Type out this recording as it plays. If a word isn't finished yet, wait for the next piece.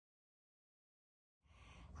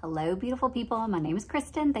Hello, beautiful people. My name is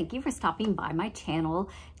Kristen. Thank you for stopping by my channel.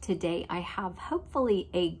 Today I have hopefully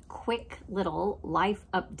a quick little life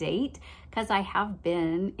update because I have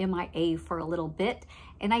been MIA for a little bit,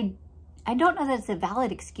 and I don't know that it's a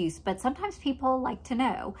valid excuse, but sometimes people like to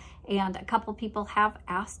know, and a couple people have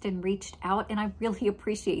asked and reached out, and I really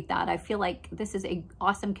appreciate that. I feel like this is an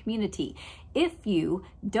awesome community. If you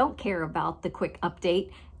don't care about the quick update,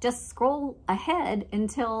 just scroll ahead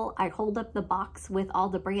until I hold up the box with all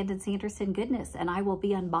the Brandon Sanderson goodness, and I will be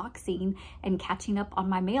unboxing and catching up on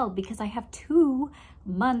my mail because I have 2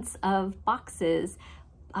 months of boxes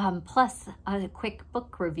plus a quick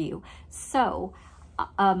book review. So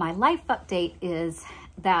my life update is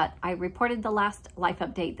that I reported the last life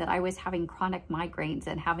update that I was having chronic migraines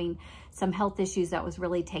and having some health issues that was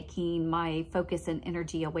really taking my focus and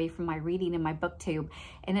energy away from my reading and my booktube.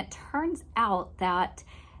 And it turns out that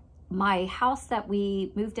my house that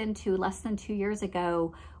we moved into less than 2 years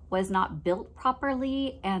ago was not built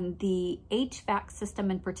properly, and the HVAC system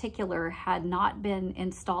in particular had not been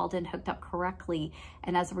installed and hooked up correctly.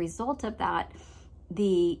 And as a result of that,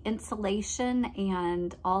 the insulation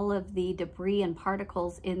and all of the debris and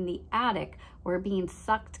particles in the attic were being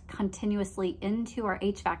sucked continuously into our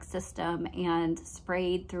HVAC system and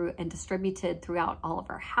sprayed through and distributed throughout all of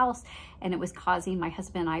our house. And it was causing my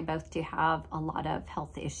husband and I both to have a lot of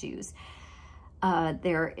health issues.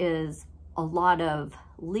 There is a lot of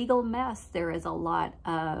legal mess. There is a lot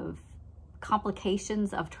of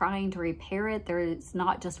complications of trying to repair it. There is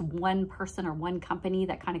not just one person or one company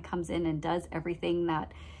that kind of comes in and does everything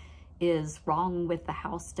that is wrong with the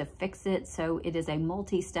house to fix it. So it is a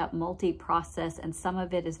multi-step, multi-process, and some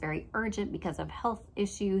of it is very urgent because of health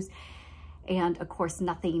issues. And of course,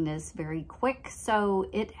 nothing is very quick. So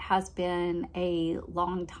it has been a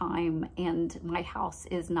long time, and my house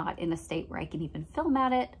is not in a state where I can even film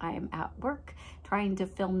at it. I am at work trying to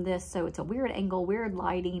film this, so it's a weird angle, weird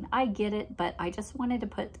lighting. I get it, but I just wanted to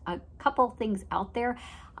put a couple things out there.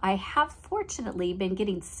 I have fortunately been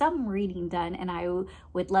getting some reading done, and I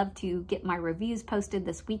would love to get my reviews posted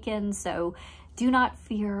this weekend. So do not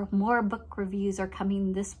fear, more book reviews are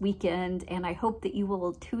coming this weekend, and I hope that you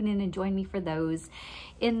will tune in and join me for those.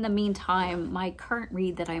 In the meantime, my current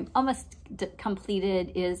read that I'm almost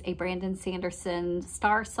completed is a Brandon Sanderson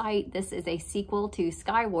Star Sight. This is a sequel to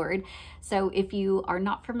Skyward. So if you are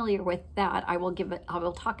not familiar with that, I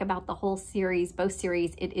will talk about the whole series, both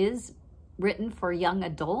series. It is written for young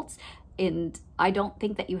adults, and I don't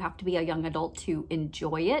think that you have to be a young adult to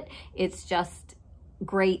enjoy it. It's just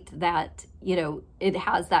great that, you know, it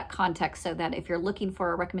has that context, so that if you're looking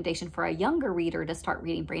for a recommendation for a younger reader to start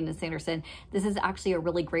reading Brandon Sanderson, this is actually a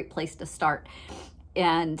really great place to start.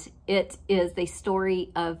 And it is the story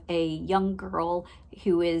of a young girl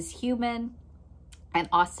who is human and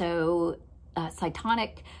also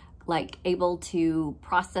cytonic, like able to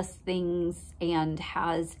process things, and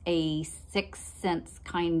has a sixth sense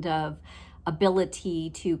kind of ability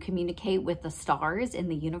to communicate with the stars in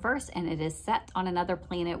the universe. And it is set on another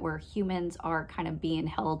planet where humans are kind of being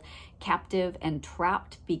held captive and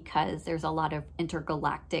trapped because there's a lot of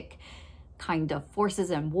intergalactic kind of forces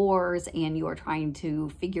and wars, and you are trying to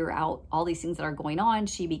figure out all these things that are going on.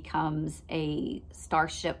 She becomes a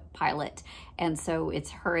starship pilot, and so it's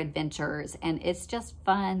her adventures, and it's just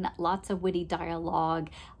fun, lots of witty dialogue,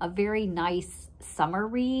 a very nice summer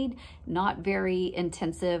read, not very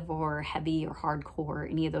intensive or heavy or hardcore,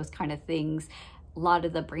 any of those kind of things. A lot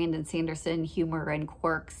of the Brandon Sanderson humor and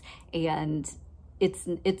quirks, and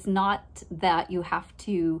it's not that you have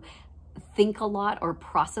to think a lot or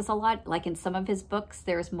process a lot. Like in some of his books,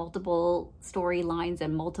 there's multiple storylines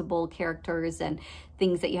and multiple characters and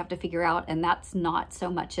things that you have to figure out, and that's not so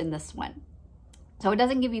much in this one. So it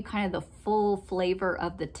doesn't give you kind of the full flavor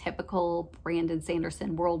of the typical Brandon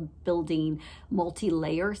Sanderson world building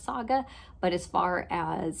multi-layer saga, but as far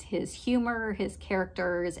as his humor, his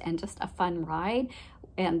characters, and just a fun ride,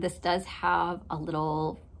 and this does have a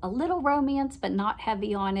little romance, but not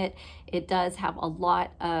heavy on it. It does have a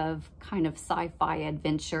lot of kind of sci-fi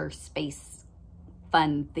adventure space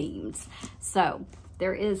fun themes. So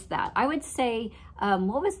there is that. I would say,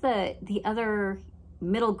 what was the other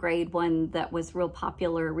middle grade one that was real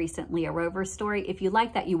popular recently, A Rover Story? If you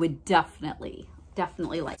like that, you would definitely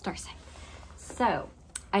like Star Sight. So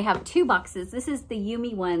I have 2 boxes. This is the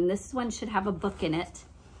Yumi one. This one should have a book in it.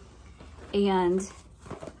 And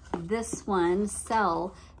this one,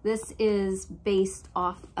 Cell, this is based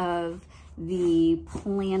off of the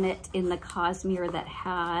planet in the Cosmere that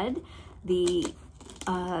had the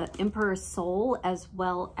Emperor's Soul, as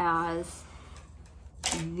well as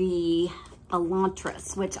the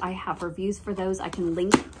Elantris, which I have reviews for those I can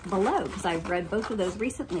link below because I've read both of those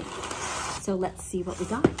recently. So let's see what we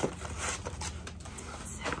got.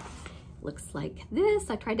 So, looks like this.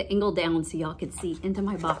 I tried to angle down so y'all could see into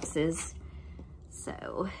my boxes.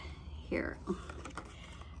 So here,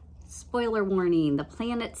 spoiler warning, the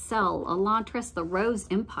Planet Cell, Elantris, the Rose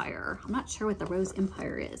Empire. I'm not sure what the Rose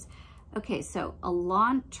Empire is. Okay, so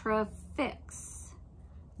Elantra Fix,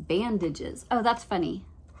 bandages. Oh, that's funny.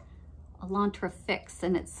 Elantra Fix,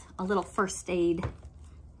 and it's a little first aid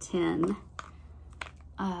tin.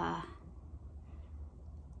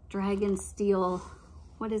 Dragon Steel,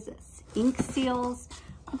 what is this? Ink seals.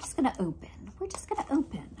 I'm just gonna open. We're just gonna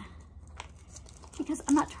open. Because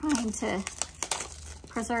I'm not trying to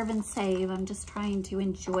preserve and save. I'm just trying to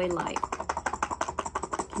enjoy life.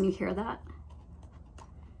 Can you hear that?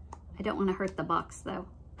 I don't want to hurt the box though.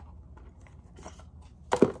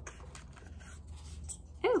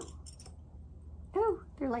 Ooh. Ooh,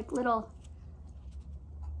 they're like little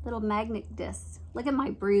magnet discs. Look at my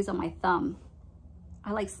bruise on my thumb.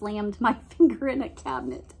 I like slammed my finger in a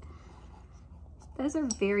cabinet. Those are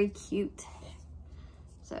very cute.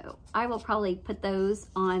 So I will probably put those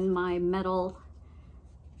on my metal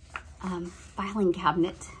filing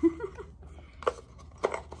cabinet.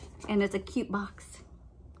 And it's a cute box.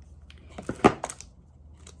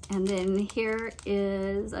 And then here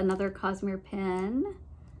is another Cosmere pen,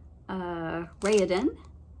 Rayoden.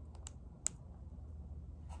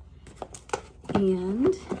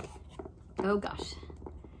 And, oh gosh,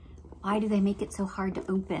 why do they make it so hard to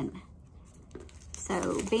open?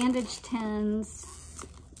 So bandage tins,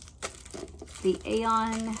 the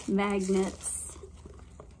Aeon magnets,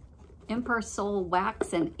 Emperor Soul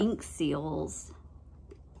wax and ink seals.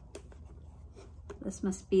 This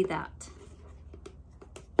must be that.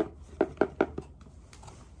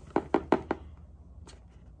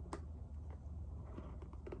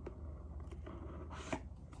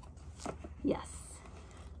 Yes,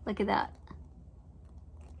 look at that.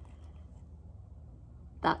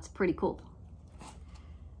 That's pretty cool.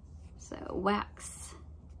 So wax.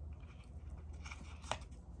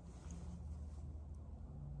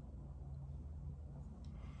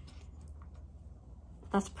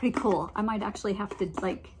 That's pretty cool. I might actually have to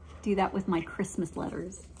like do that with my Christmas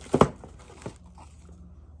letters.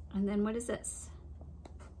 And then what is this?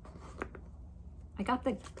 I got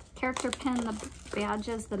the character pen, the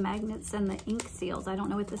badges, the magnets, and the ink seals. I don't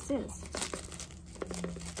know what this is.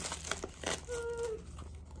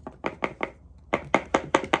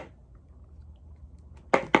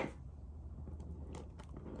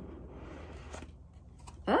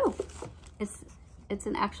 Oh, it's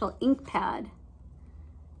an actual ink pad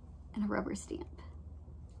and a rubber stamp.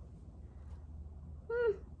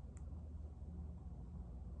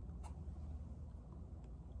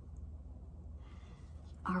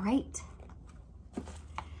 All right.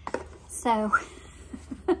 So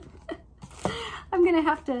I'm gonna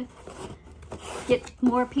have to get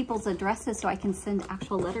more people's addresses so I can send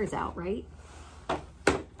actual letters out, right?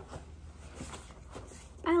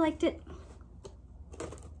 I liked it.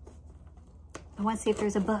 I want to see if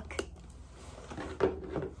there's a book.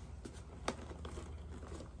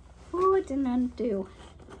 Oh, it didn't undo.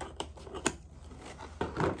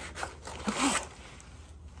 Okay.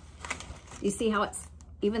 You see how it's,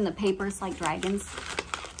 even the paper's like dragons?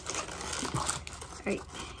 All right.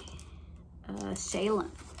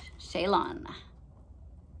 Shalon.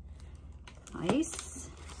 Nice.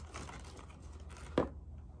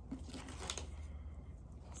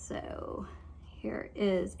 So here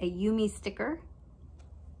is a Yumi sticker.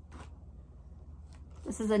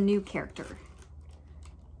 This is a new character.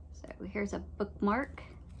 So here's a bookmark.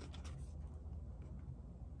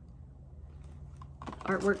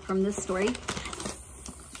 Artwork from this story.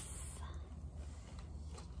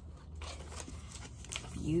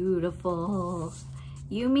 Beautiful.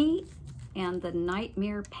 Yumi and the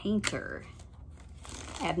Nightmare Painter.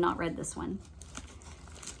 I have not read this one.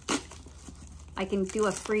 I can do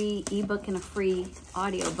a free ebook and a free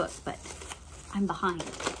audiobook, but I'm behind.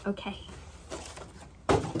 Okay.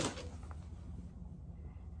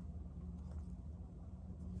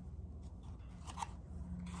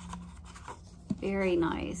 Very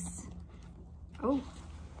nice. Oh,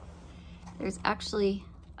 there's actually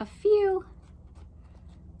a few.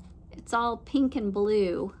 It's all pink and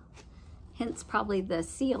blue, hence probably the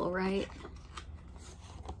seal, right?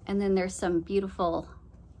 And then there's some beautiful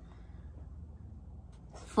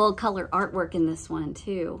full color artwork in this one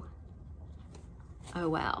too. Oh,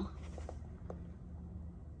 wow.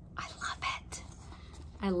 I love it.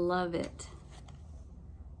 I love it.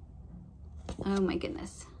 Oh my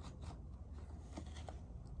goodness.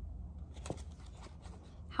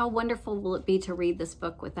 How wonderful will it be to read this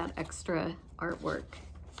book with that extra artwork?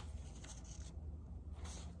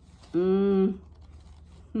 I'm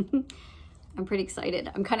pretty excited.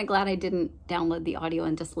 I'm kind of glad I didn't download the audio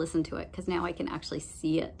and just listen to it, because now I can actually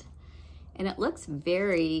see it. And it looks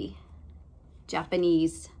very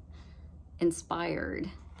Japanese inspired.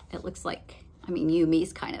 It looks like, I mean,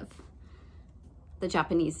 Yumi's kind of the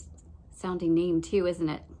Japanese sounding name too, isn't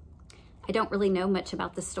it? I don't really know much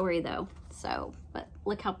about the story though, but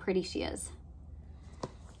look how pretty she is.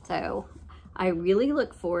 So I really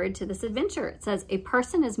look forward to this adventure. It says, a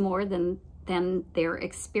person is more than their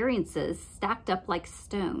experiences stacked up like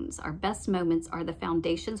stones. Our best moments are the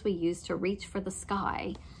foundations we use to reach for the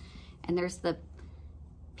sky. And there's the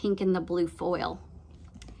pink and the blue foil.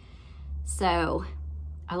 So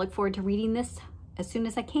I look forward to reading this as soon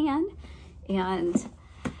as I can. And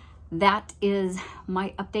that is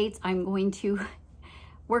my updates. I'm going to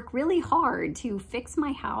work really hard to fix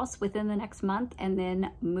my house within the next month and then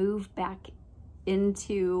move back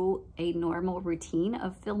into a normal routine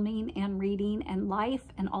of filming and reading and life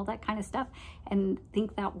and all that kind of stuff, and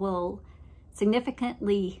think that will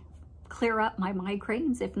significantly clear up my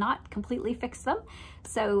migraines, if not completely fix them.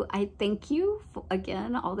 So I thank you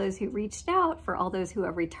again, all those who reached out, for all those who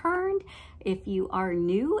have returned. If you are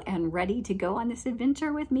new and ready to go on this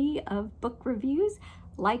adventure with me of book reviews,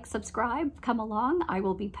 like, subscribe, come along. I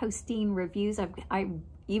will be posting reviews.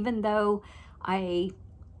 Even though I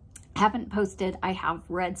haven't posted, I have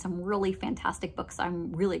read some really fantastic books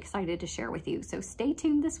I'm really excited to share with you. So stay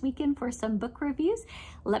tuned this weekend for some book reviews.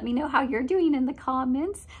 Let me know how you're doing in the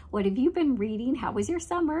comments. What have you been reading? How was your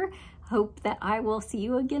summer? Hope that I will see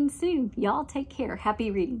you again soon. Y'all take care.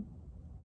 Happy reading.